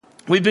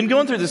We've been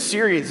going through this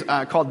series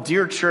called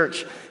Dear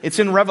Church. It's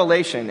in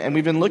Revelation, and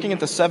we've been looking at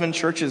the 7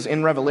 churches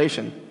in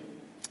Revelation.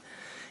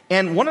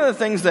 And one of the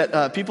things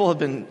that people have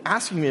been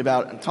asking me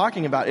about and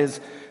talking about is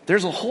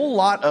there's a whole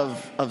lot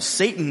of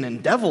Satan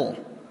and devil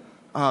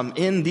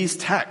in these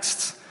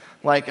texts.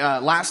 Like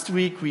last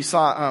week we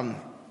saw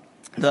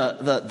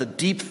the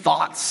deep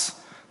thoughts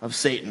of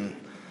Satan.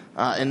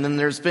 And then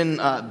there's been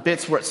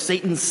bits where it's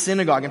Satan's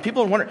synagogue. And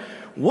people are wondering,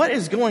 what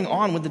is going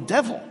on with the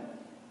devil?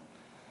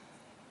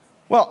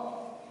 Well,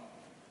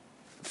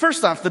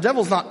 first off, the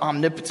devil's not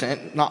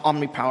omnipotent, not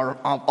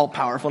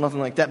all-powerful, nothing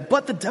like that.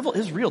 But the devil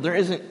is real. There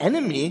is an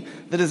enemy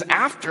that is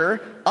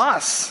after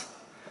us.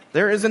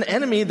 There is an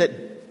enemy that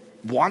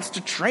wants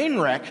to train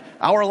wreck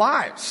our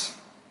lives.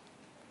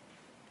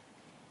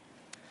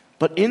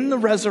 But in the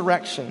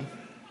resurrection,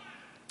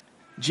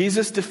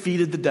 Jesus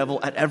defeated the devil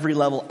at every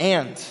level,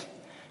 and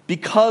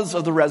because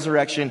of the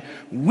resurrection,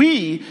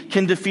 we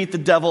can defeat the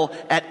devil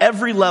at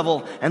every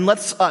level. And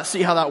let's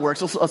see how that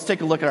works. Let's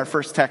take a look at our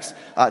first text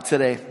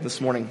this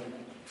morning.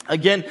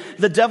 Again,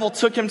 the devil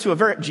took him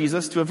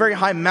Jesus to a very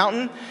high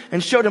mountain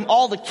and showed him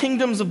all the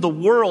kingdoms of the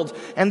world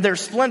and their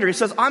splendor. He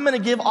says, I'm going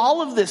to give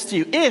all of this to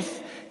you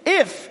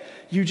if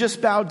you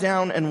just bow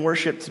down and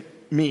worship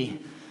me.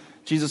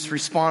 Jesus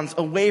responds,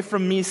 away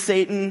from me,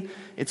 Satan.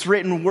 It's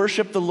written,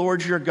 worship the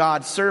Lord your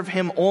God, serve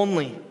him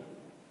only.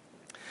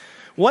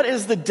 What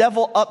is the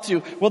devil up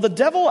to? Well, the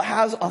devil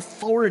has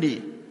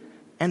authority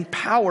and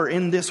power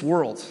in this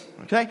world,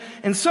 okay?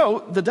 And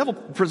so the devil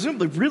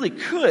presumably really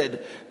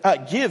could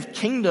give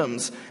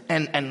kingdoms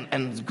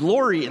and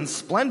glory and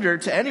splendor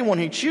to anyone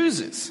he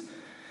chooses.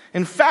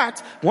 In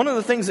fact, one of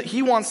the things that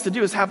he wants to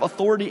do is have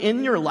authority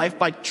in your life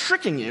by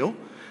tricking you,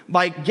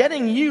 by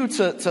getting you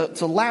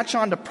to latch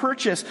on to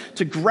purchase,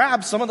 to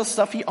grab some of the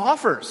stuff he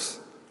offers.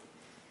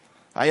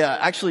 I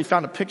actually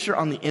found a picture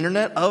on the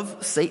internet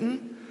of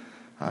Satan.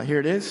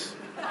 Here it is.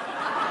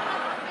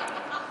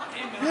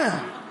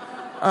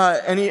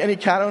 Yeah. Any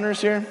cat owners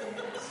here?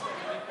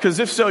 Because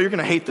if so, you're going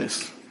to hate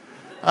this.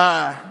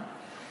 What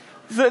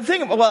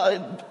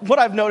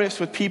I've noticed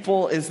with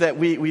people is that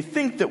we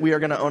think that we are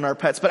going to own our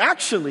pets, but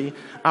actually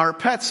our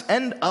pets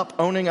end up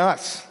owning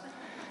us.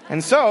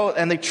 And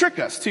they trick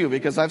us too,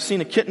 because I've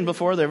seen a kitten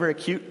before, they're very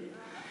cute,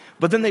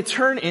 but then they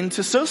turn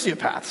into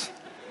sociopaths.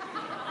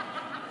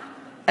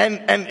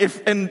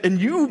 And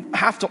you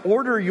have to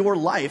order your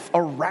life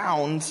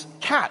around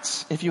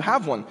cats if you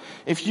have one.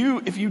 If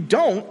you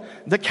don't,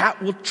 the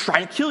cat will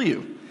try to kill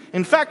you.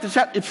 In fact, it's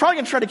probably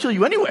going to try to kill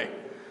you anyway.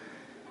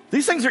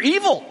 These things are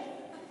evil,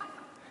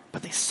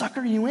 but they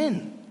sucker you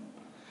in.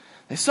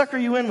 They sucker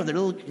you in with their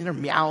little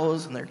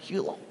meows and their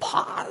cute little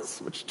paws,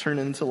 which turn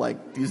into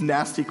like these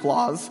nasty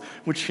claws,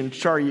 which can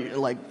char you,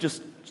 like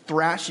just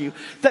thrash you.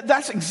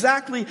 That's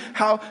exactly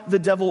how the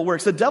devil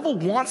works. The devil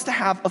wants to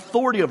have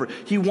authority over.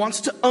 He wants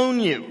to own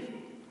you.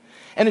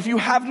 And if you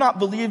have not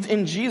believed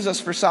in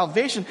Jesus for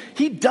salvation,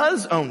 he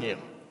does own you.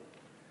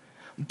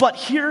 But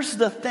here's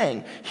the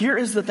thing. Here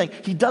is the thing.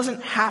 He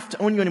doesn't have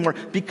to own you anymore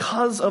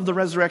because of the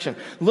resurrection.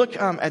 Look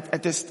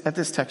at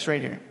this text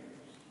right here.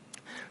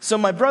 So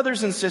my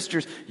brothers and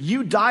sisters,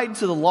 you died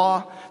to the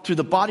law through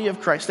the body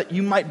of Christ that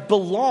you might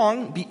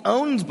be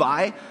owned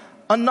by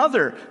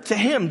another, to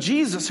him,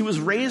 Jesus, who was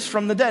raised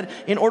from the dead,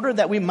 in order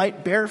that we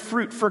might bear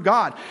fruit for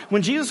God.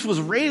 When Jesus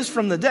was raised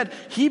from the dead,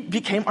 he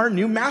became our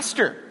new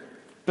master,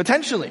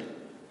 potentially.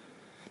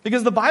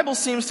 Because the Bible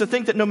seems to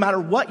think that no matter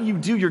what you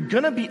do, you're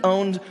going to be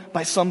owned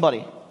by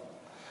somebody.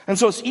 And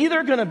so it's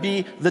either going to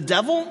be the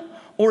devil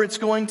or it's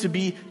going to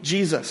be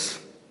Jesus.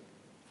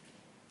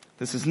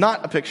 This is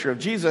not a picture of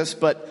Jesus,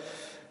 but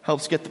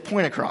helps get the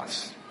point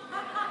across.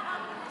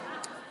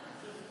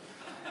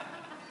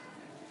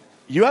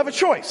 You have a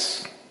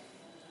choice.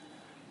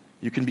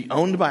 You can be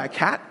owned by a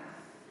cat,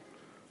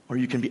 or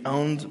you can be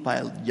owned by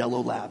a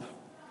yellow lab.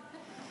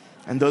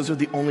 And those are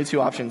the only two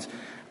options.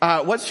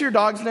 What's your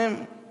dog's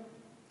name?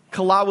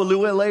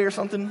 Kalawalule or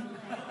something?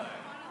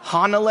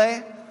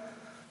 Hanale?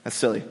 That's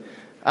silly.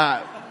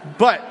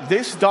 But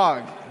this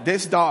dog,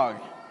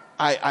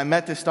 I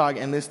met this dog,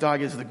 and this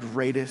dog is the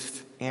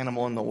greatest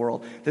animal in the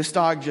world. This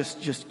dog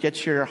just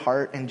gets your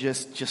heart and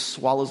just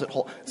swallows it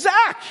whole.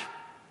 Zach!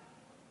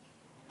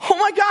 Oh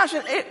my gosh,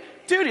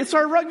 dude, it's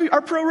our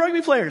pro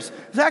rugby players.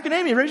 Zach and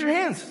Amy, raise your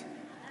hands.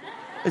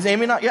 Is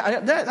Amy not?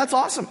 Yeah, that's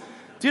awesome.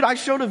 Dude, I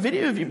showed a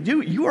video of you.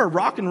 Dude, you are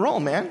rock and roll,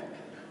 man.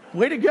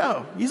 Way to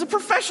go. He's a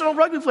professional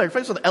rugby player.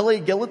 Plays with the LA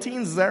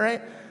Guillotines, is that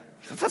right?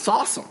 That's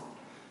awesome.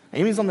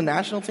 Amy's on the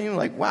national team.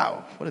 Like,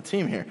 wow, what a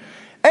team here.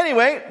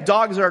 Anyway,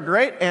 dogs are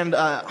great, and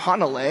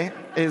Hanale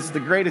is the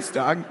greatest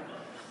dog.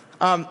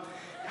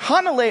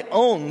 Hanale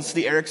owns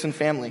the Erickson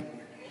family.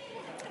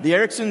 The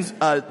Ericksons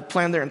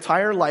planned their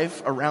entire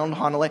life around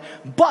Hanale.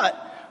 But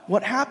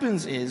what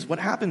happens is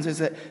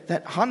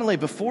that Hanale,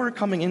 before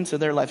coming into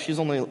their life, she's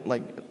only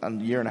like a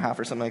year and a half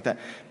or something like that.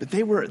 But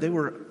they were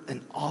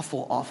an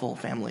awful, awful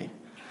family.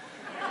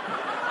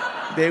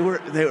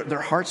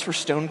 Their hearts were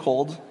stone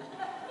cold.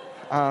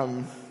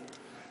 But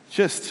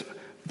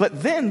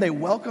then they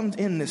welcomed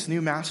in this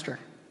new master.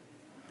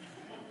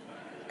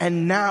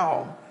 And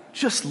now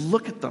Just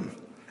look at them.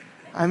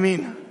 I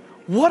mean,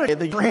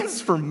 the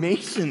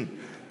transformation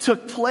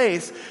took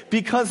place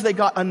because they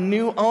got a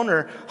new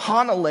owner,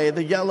 Hanalei,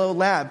 the yellow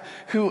lab,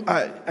 who,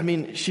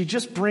 she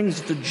just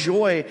brings the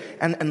joy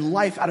and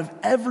life out of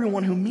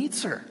everyone who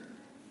meets her.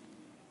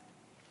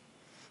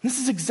 This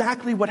is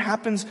exactly what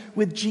happens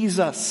with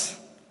Jesus.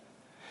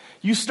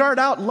 You start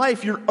out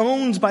life, you're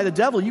owned by the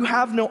devil. You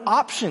have no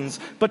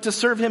options but to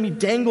serve him. He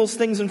dangles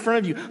things in front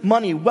of you.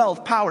 Money,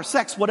 wealth, power,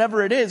 sex,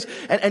 whatever it is.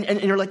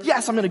 And you're like,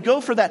 yes, I'm going to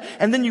go for that.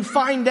 And then you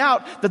find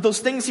out that those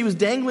things he was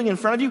dangling in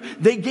front of you,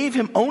 they gave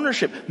him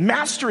ownership,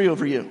 mastery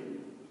over you.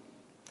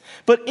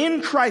 But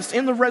in Christ,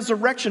 in the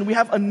resurrection, we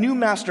have a new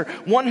master,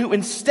 one who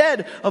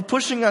instead of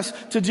pushing us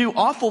to do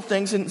awful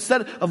things,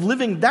 instead of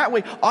living that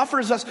way,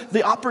 offers us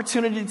the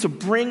opportunity to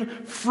bring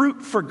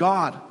fruit for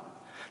God.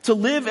 To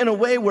live in a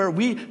way where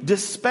we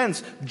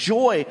dispense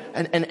joy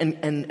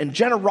and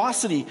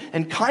generosity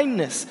and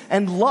kindness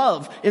and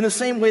love in the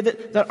same way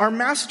that our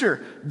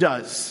master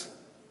does.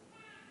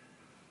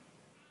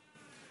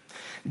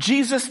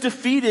 Jesus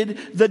defeated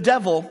the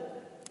devil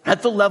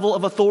at the level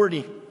of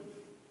authority.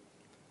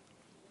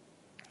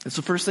 It's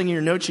the first thing in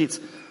your note sheets.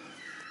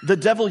 The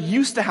devil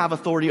used to have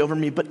authority over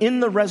me, but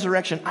in the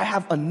resurrection, I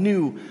have a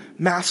new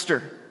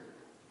master.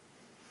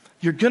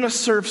 You're going to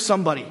serve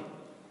somebody.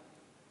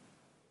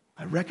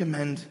 I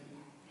recommend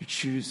you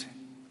choose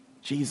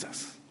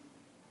Jesus.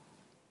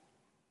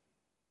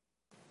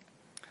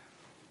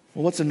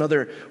 Well, what's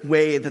another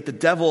way that the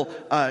devil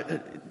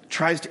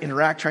tries to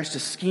interact, tries to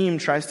scheme,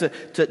 tries to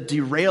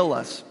derail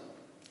us?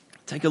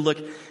 Take a look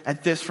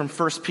at this from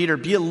 1 Peter.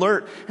 Be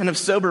alert and of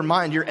sober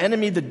mind. Your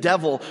enemy, the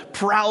devil,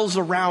 prowls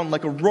around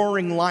like a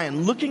roaring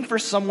lion, looking for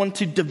someone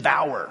to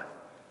devour.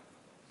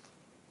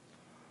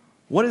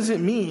 What does it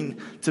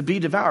mean to be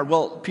devoured?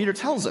 Well, Peter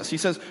tells us. He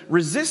says,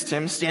 resist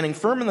him, standing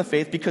firm in the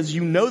faith, because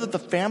you know that the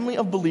family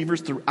of believers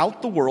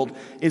throughout the world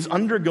is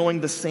undergoing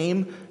the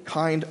same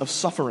kind of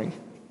suffering.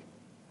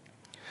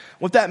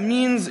 What that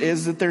means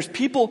is that there's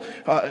people,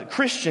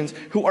 Christians,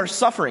 who are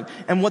suffering.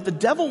 And what the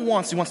devil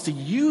wants, he wants to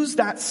use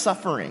that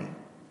suffering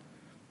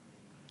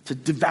to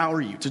devour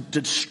you, to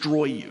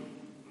destroy you.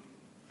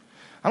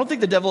 I don't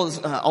think the devil is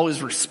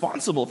always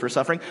responsible for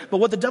suffering, but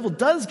what the devil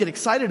does get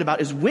excited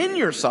about is when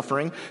you're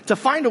suffering, to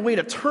find a way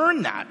to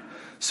turn that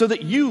so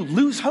that you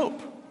lose hope,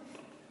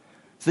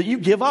 so that you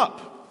give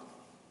up.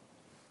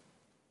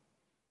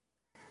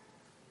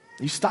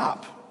 You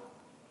stop.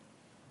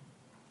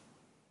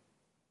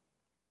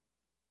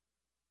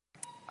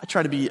 I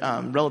try to be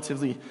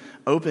relatively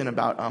open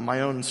about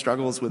my own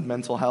struggles with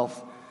mental health.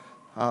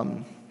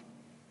 In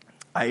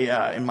my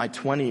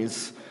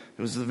 20s,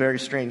 it was a very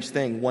strange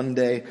thing. One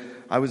day,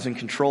 I was in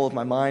control of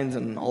my mind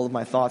and all of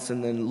my thoughts,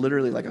 and then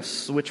literally like a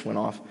switch went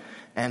off,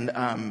 and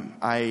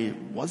I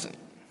wasn't.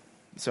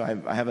 So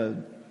I have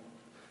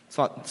it's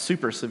not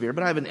super severe,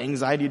 but I have an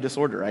anxiety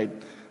disorder.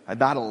 I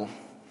battle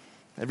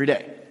every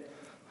day.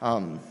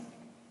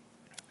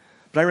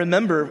 But I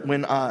remember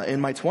when, in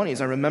my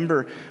 20s, I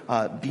remember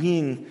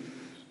being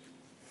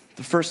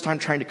the first time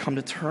trying to come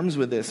to terms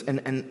with this,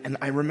 and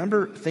I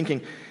remember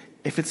thinking,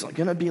 if it's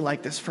going to be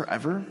like this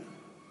forever,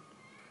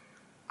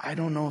 I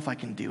don't know if I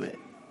can do it.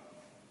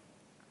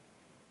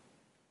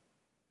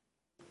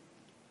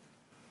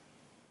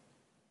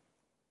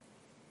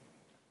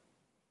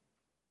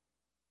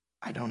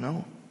 I don't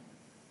know.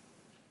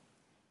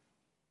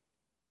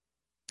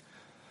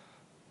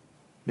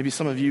 Maybe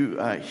some of you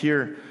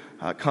here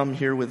come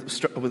here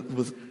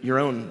with your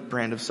own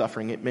brand of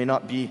suffering. It may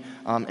not be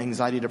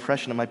anxiety,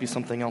 depression. It might be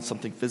something else,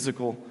 something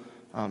physical.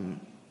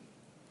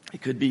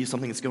 It could be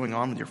something that's going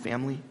on with your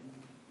family.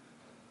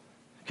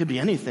 It could be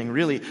anything,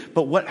 really.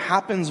 But what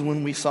happens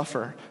when we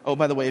suffer? Oh,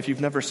 by the way, if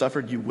you've never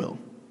suffered, you will.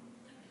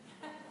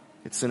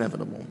 It's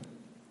inevitable.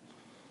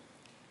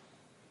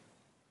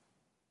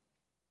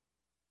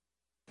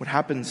 What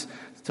happens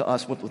to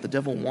us, what the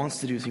devil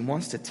wants to do is he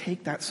wants to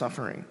take that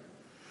suffering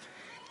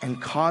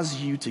and cause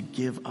you to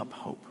give up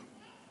hope,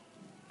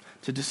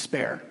 to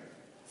despair,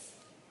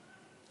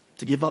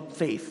 to give up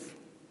faith,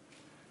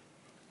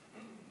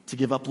 to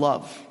give up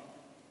love,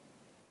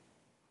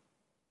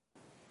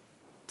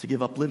 to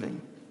give up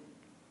living.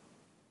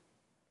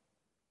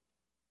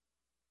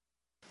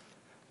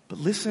 But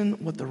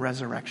listen what the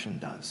resurrection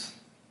does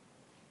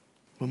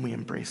when we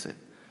embrace it.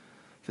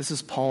 This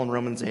is Paul in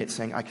Romans 8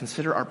 saying, I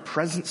consider our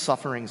present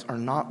sufferings are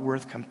not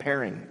worth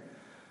comparing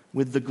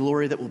with the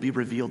glory that will be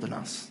revealed in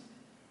us.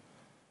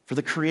 For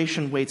the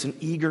creation waits in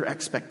eager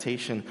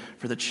expectation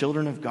for the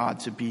children of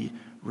God to be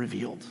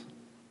revealed.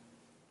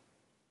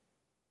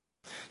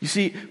 You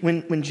see,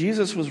 when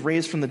Jesus was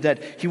raised from the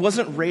dead, he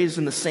wasn't raised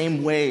in the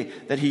same way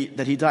that he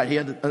died. He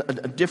had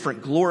a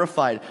different,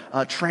 glorified,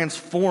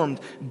 transformed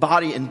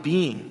body and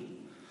being.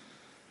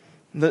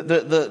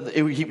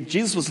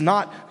 Jesus was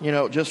not,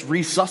 just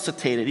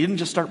resuscitated. He didn't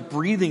just start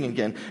breathing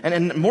again.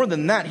 And more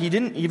than that, he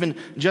didn't even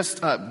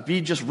just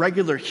be just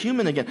regular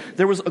human again.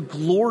 There was a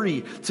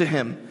glory to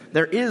him.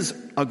 There is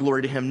a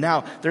glory to him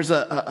now. There's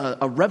a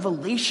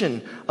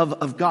revelation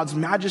of God's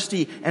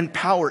majesty and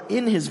power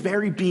in his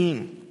very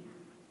being.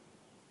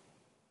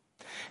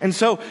 And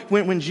so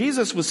when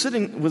Jesus was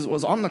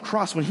on the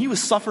cross, when he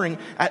was suffering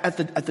at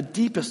the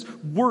deepest,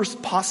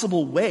 worst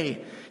possible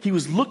way, he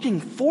was looking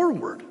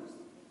forward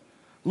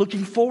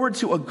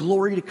to a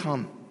glory to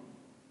come.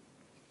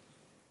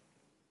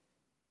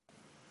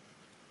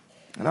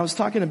 And I was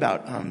talking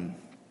about,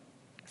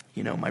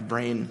 my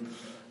brain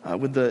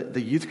with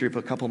the youth group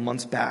a couple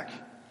months back.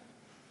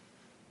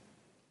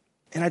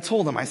 And I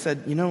told them, I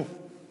said,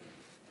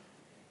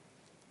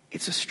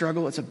 it's a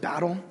struggle, it's a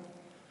battle.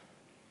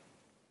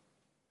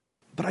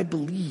 But I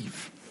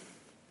believe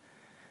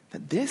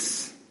that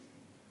this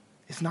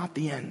is not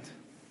the end.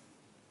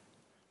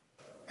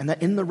 And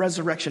that in the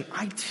resurrection,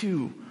 I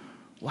too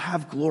will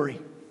have glory.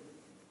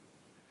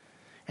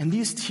 And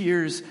these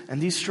tears and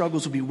these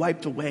struggles will be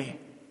wiped away.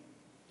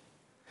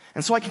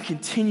 And so I can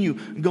continue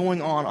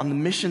going on the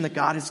mission that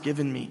God has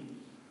given me.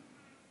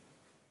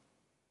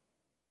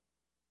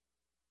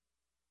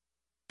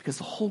 Because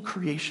the whole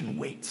creation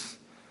waits.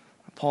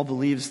 Paul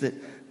believes that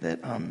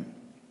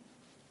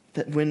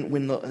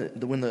when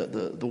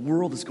the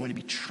world is going to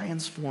be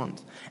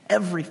transformed,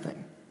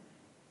 everything,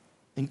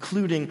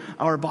 including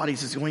our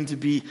bodies, is going to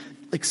be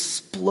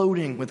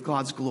exploding with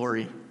God's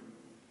glory.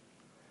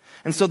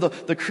 And so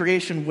the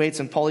creation waits,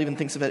 and Paul even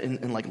thinks of it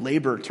in like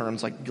labor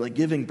terms, like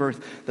giving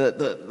birth.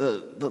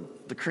 The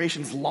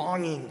creation's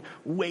longing,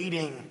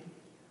 waiting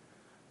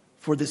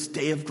for this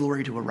day of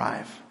glory to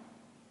arrive.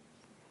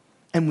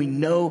 And we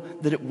know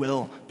that it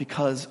will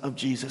because of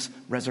Jesus'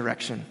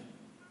 resurrection.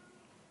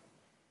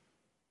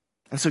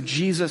 And so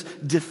Jesus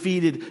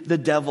defeated the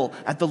devil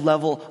at the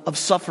level of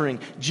suffering.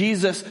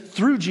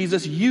 Through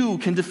Jesus, you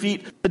can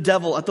defeat the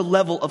devil at the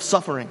level of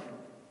suffering.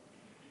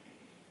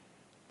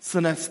 It's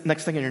the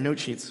next thing in your note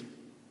sheets.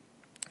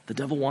 The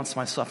devil wants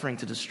my suffering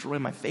to destroy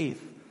my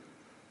faith.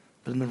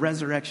 But in the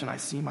resurrection, I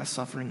see my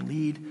suffering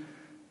lead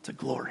to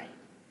glory.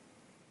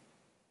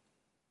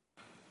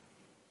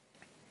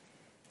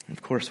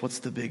 Of course, what's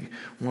the big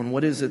one?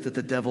 What is it that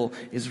the devil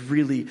is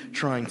really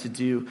trying to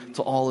do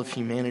to all of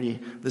humanity?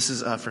 This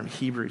is from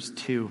Hebrews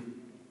 2.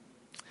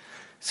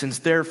 Since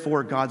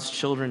therefore God's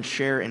children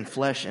share in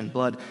flesh and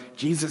blood,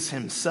 Jesus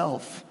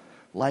himself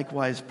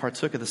likewise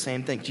partook of the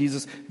same thing.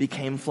 Jesus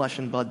became flesh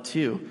and blood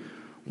too.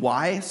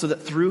 Why? So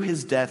that through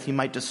his death he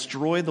might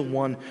destroy the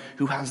one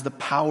who has the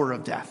power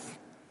of death.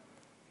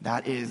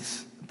 That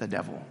is the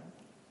devil.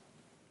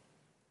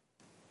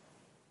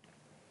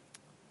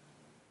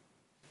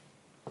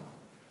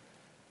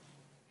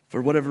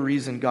 For whatever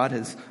reason, God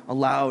has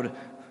allowed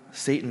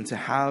Satan to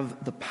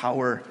have the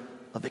power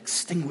of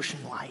extinguishing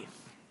life.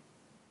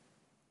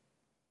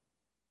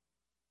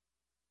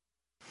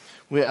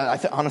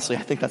 Honestly,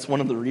 I think that's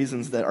one of the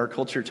reasons that our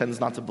culture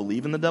tends not to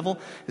believe in the devil,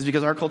 is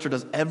because our culture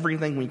does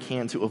everything we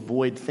can to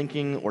avoid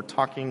thinking or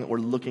talking or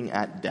looking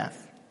at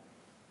death.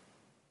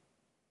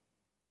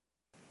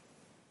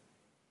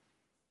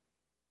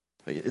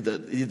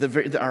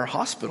 Our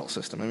hospital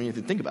system, if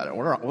you think about it,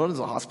 what is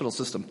a hospital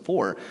system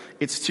for?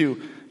 It's to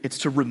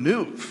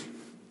remove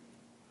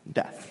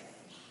death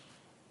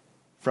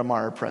from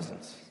our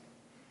presence.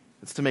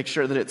 It's to make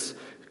sure that it's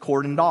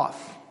cordoned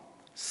off,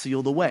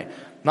 sealed away.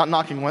 Not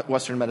knocking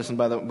Western medicine,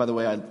 by the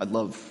way. I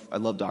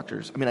love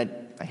doctors.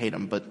 I hate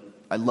them, but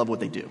I love what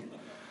they do.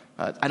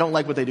 I don't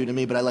like what they do to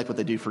me, but I like what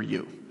they do for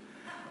you.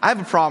 I have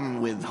a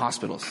problem with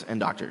hospitals and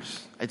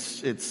doctors.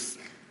 It's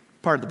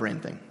part of the brain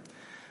thing.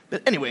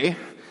 But anyway,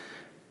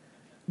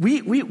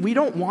 we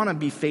don't want to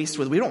be faced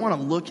with, we don't want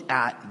to look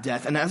at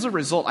death. And as a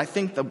result, I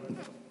think the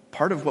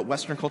part of what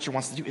Western culture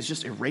wants to do is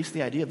just erase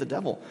the idea of the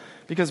devil.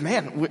 Because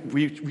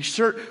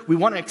we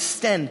want to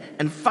extend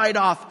and fight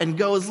off and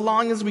go as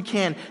long as we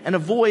can and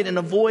avoid and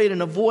avoid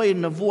and avoid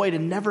and avoid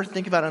and never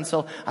think about it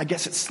until I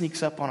guess it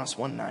sneaks up on us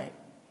one night.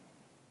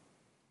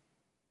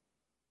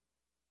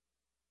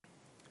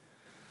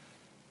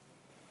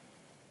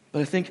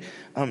 But I think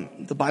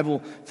the Bible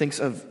thinks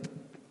of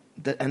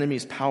the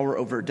enemy's power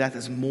over death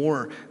is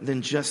more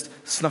than just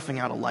snuffing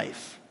out a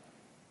life.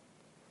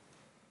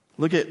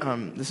 Look at,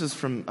 this is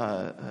from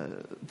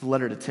the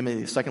letter to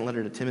Timothy, the second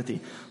letter to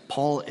Timothy.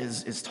 Paul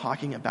is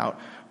talking about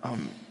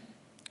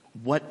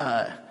what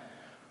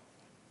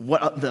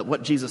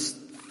Jesus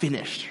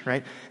finished,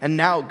 right? And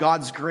now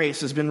God's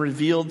grace has been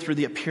revealed through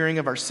the appearing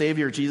of our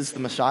Savior, Jesus the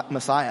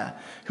Messiah,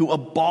 who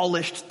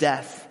abolished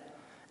death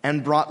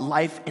and brought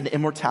life and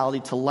immortality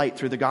to light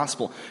through the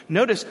gospel.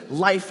 Notice,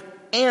 life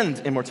and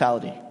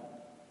immortality.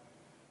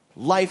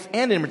 Life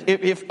and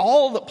immortality. If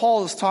all that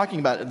Paul is talking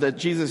about that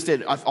Jesus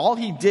did, if all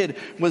he did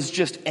was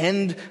just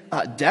end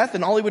death,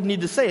 then all he would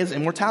need to say is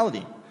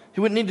immortality. He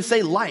wouldn't need to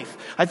say life.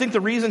 I think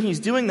the reason he's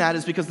doing that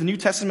is because the New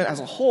Testament as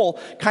a whole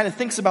kind of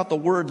thinks about the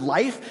word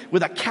life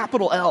with a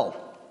capital L.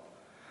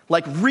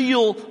 Like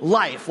real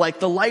life, like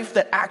the life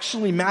that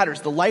actually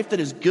matters, the life that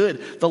is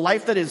good, the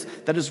life that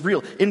is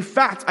real. In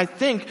fact, I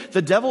think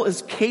the devil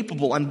is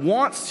capable and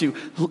wants to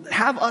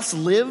have us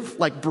live,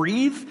 like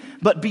breathe,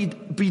 but be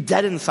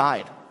dead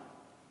inside.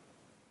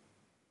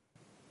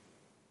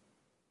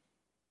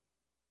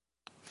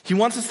 He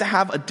wants us to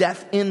have a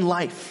death in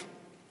life.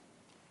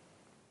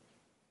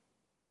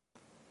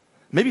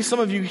 Maybe some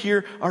of you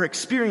here are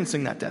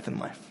experiencing that death in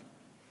life.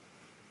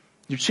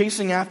 You're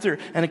chasing after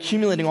and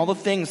accumulating all the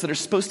things that are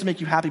supposed to make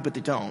you happy, but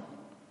they don't.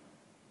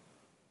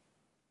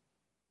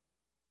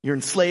 You're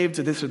enslaved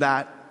to this or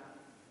that.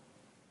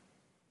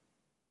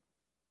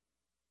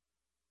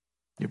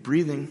 You're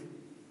breathing,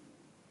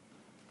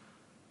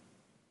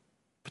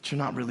 but you're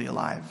not really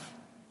alive.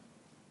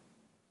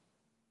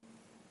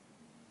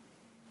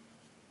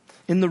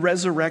 In the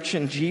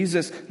resurrection,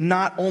 Jesus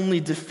not only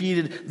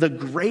defeated the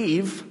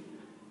grave,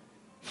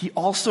 he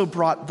also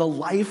brought the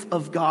life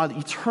of God,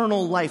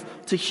 eternal life,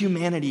 to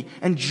humanity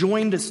and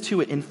joined us to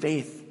it in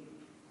faith.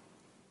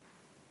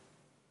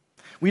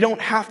 We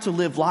don't have to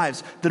live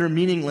lives that are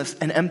meaningless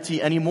and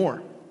empty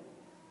anymore.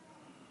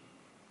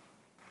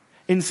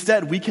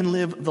 Instead, we can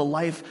live the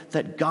life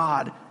that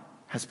God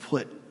has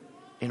put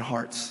in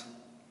hearts.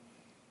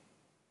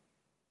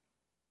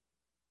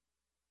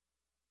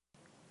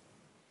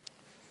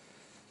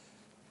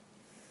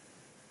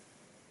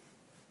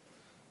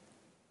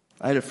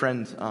 I had a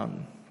friend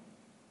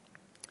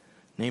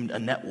named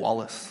Annette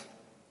Wallace.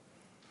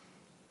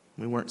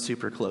 We weren't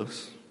super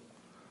close,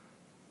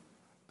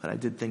 but I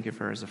did think of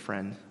her as a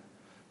friend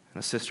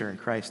and a sister in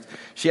Christ.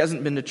 She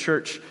hasn't been to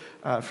church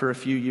for a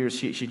few years.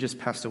 She just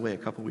passed away a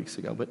couple weeks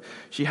ago, but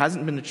she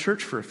hasn't been to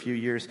church for a few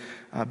years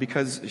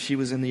because she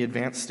was in the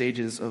advanced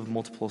stages of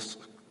multiple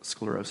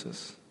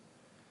sclerosis.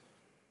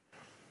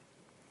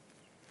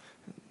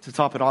 To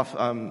top it off,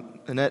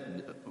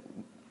 Annette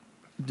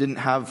didn't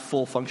have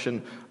full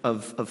function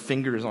of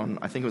fingers on,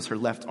 I think it was her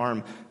left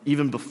arm,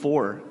 even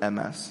before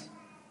MS.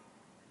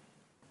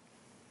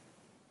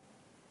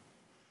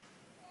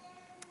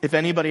 If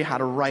anybody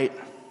had a right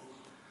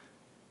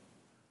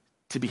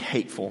to be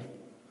hateful,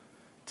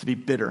 to be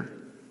bitter,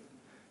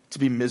 to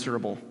be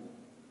miserable,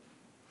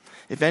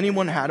 if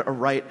anyone had a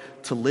right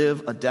to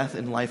live a death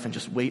in life and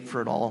just wait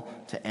for it all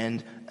to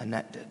end,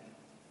 Annette did.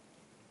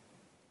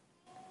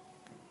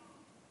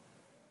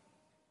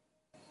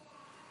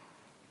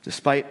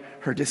 Despite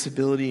her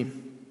disability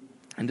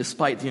and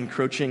despite the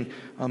encroaching,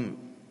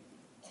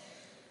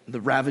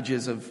 the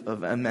ravages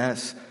of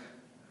MS,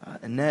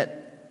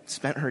 Annette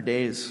spent her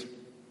days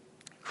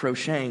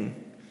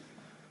crocheting.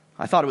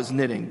 I thought it was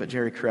knitting, but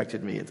Jerry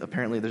corrected me.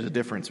 Apparently there's a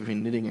difference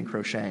between knitting and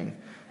crocheting.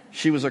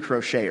 She was a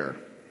crocheter.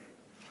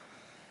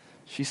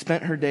 She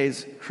spent her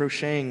days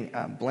crocheting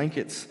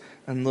blankets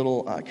and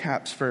little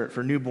caps for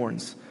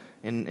newborns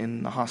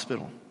in the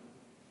hospital.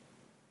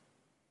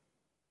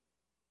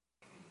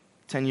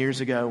 10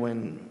 years ago,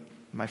 when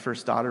my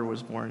first daughter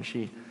was born,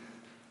 she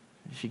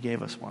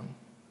gave us one.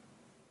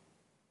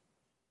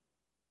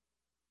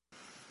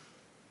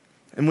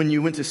 And when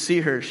you went to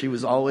see her, she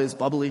was always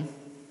bubbly.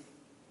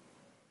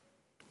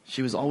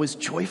 She was always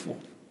joyful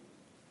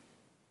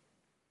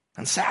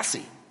and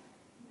sassy.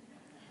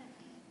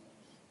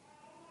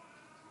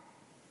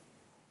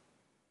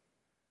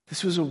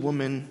 This was a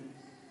woman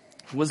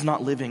who was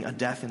not living a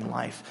death in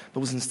life,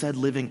 but was instead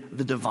living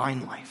the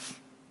divine life.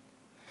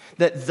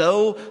 That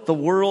though the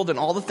world and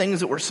all the things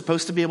that we're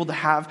supposed to be able to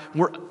have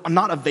were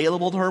not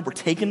available to her, were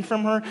taken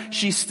from her,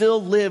 she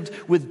still lived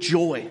with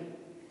joy.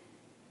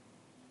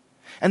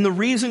 And the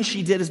reason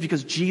she did is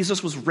because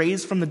Jesus was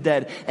raised from the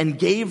dead and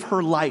gave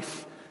her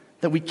life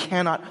that we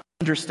cannot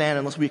understand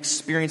unless we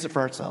experience it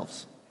for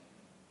ourselves.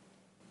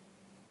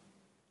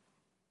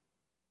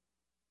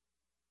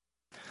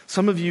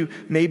 Some of you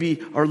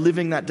maybe are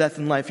living that death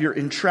in life. You're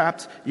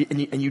entrapped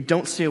and you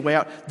don't see a way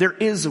out. There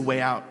is a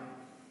way out.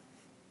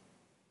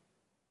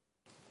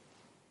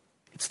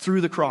 It's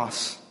through the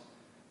cross,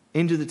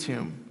 into the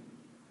tomb,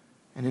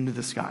 and into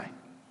the sky.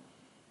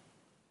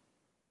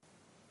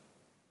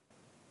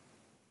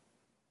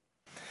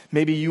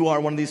 Maybe you are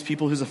one of these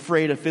people who's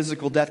afraid of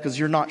physical death because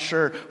you're not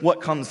sure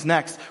what comes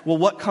next. Well,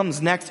 what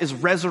comes next is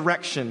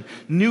resurrection,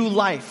 new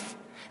life.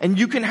 And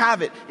you can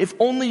have it if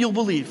only you'll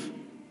believe.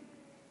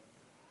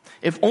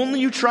 If only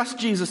you trust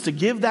Jesus to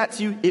give that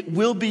to you, it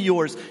will be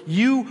yours.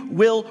 You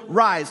will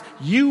rise.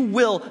 You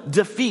will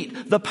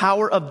defeat the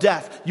power of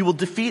death. You will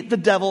defeat the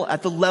devil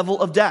at the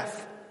level of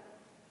death.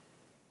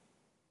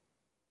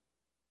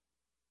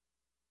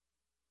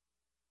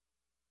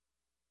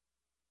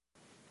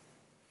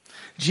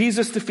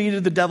 Jesus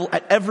defeated the devil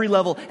at every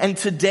level, and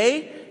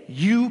today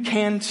you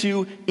can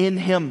too in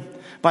him.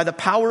 By the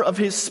power of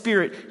his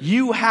Spirit,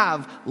 you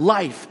have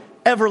life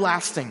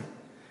everlasting.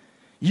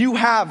 You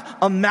have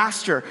a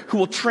master who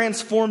will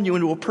transform you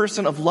into a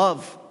person of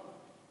love.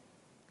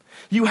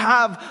 You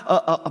have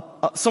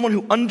someone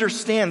who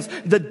understands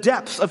the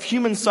depths of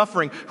human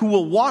suffering, who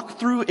will walk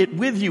through it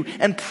with you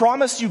and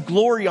promise you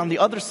glory on the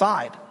other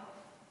side.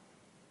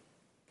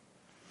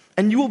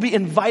 And you will be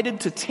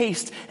invited to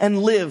taste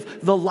and live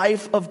the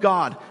life of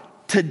God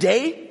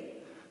today,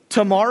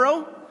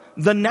 tomorrow,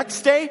 the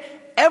next day,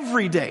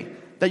 every day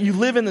that you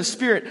live in the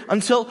Spirit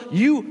until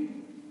you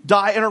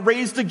die and are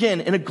raised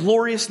again in a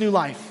glorious new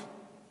life.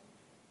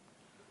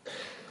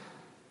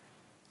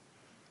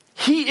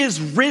 He is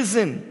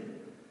risen.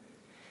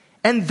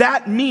 And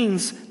that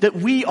means that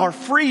we are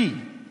free.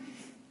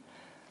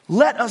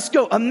 Let us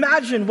go.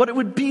 Imagine what it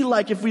would be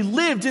like if we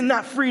lived in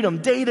that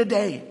freedom day to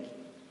day.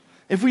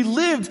 If we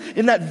lived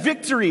in that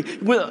victory,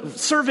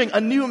 serving a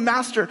new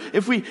master,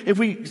 if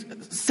we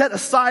set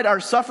aside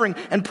our suffering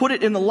and put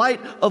it in the light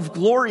of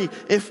glory,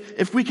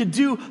 if we could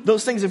do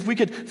those things, if we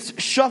could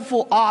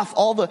shuffle off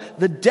all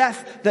the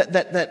death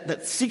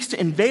that seeks to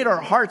invade our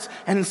hearts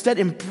and instead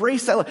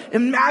embrace that love.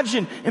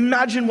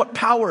 Imagine what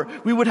power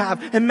we would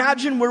have.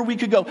 Imagine where we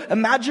could go.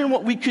 Imagine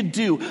what we could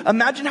do.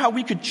 Imagine how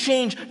we could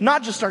change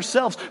not just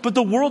ourselves, but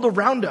the world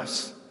around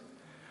us.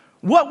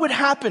 What would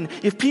happen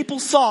if people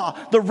saw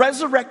the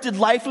resurrected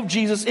life of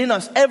Jesus in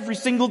us every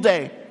single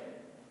day?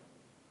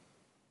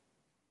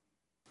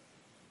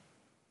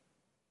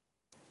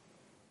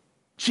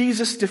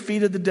 Jesus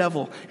defeated the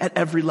devil at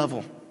every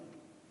level.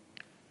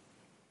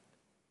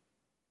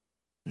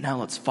 Now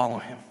let's follow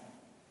him.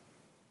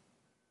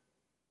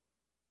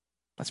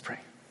 Let's pray.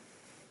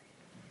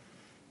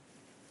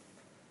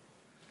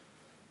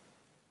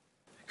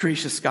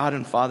 Gracious God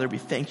and Father, we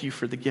thank you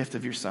for the gift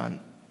of your Son,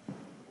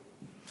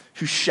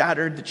 who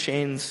shattered the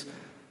chains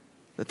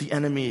that the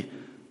enemy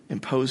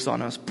imposed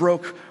on us,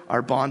 broke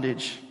our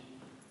bondage,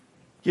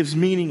 gives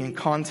meaning and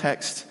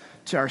context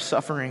to our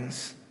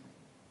sufferings,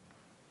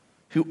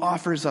 who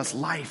offers us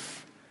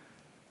life,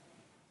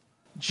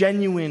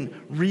 genuine,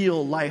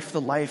 real life,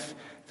 the life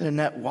that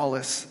Annette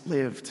Wallace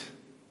lived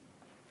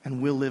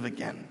and will live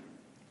again.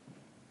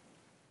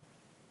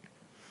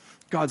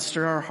 God,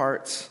 stir our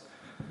hearts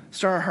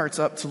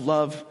up to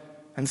love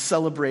and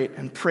celebrate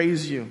and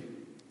praise you.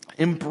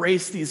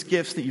 Embrace these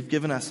gifts that you've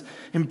given us.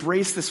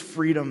 Embrace this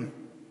freedom.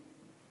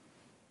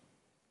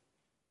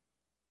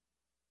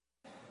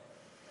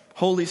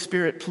 Holy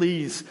Spirit,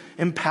 please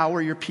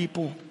empower your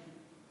people.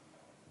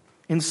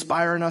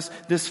 Inspire in us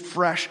this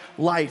fresh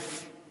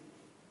life.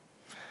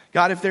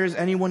 God, if there is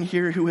anyone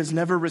here who has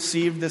never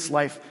received this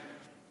life,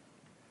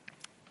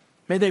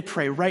 may they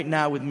pray right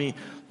now with me.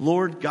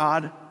 Lord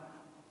God,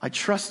 I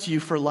trust you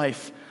for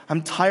life.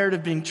 I'm tired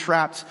of being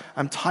trapped.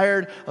 I'm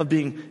tired of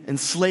being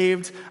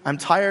enslaved. I'm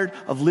tired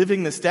of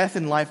living this death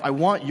in life. I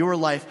want your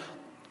life.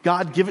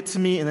 God, give it to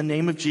me in the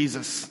name of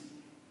Jesus.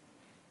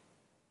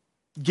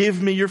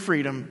 Give me your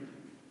freedom.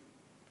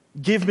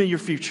 Give me your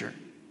future.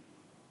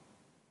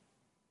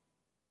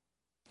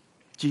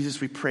 Jesus,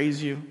 we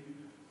praise you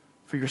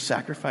for your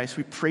sacrifice.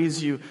 We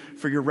praise you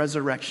for your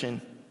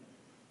resurrection.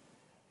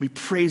 We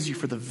praise you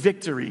for the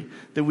victory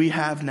that we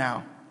have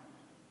now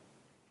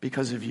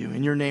because of you.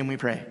 In your name we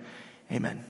pray. Amen.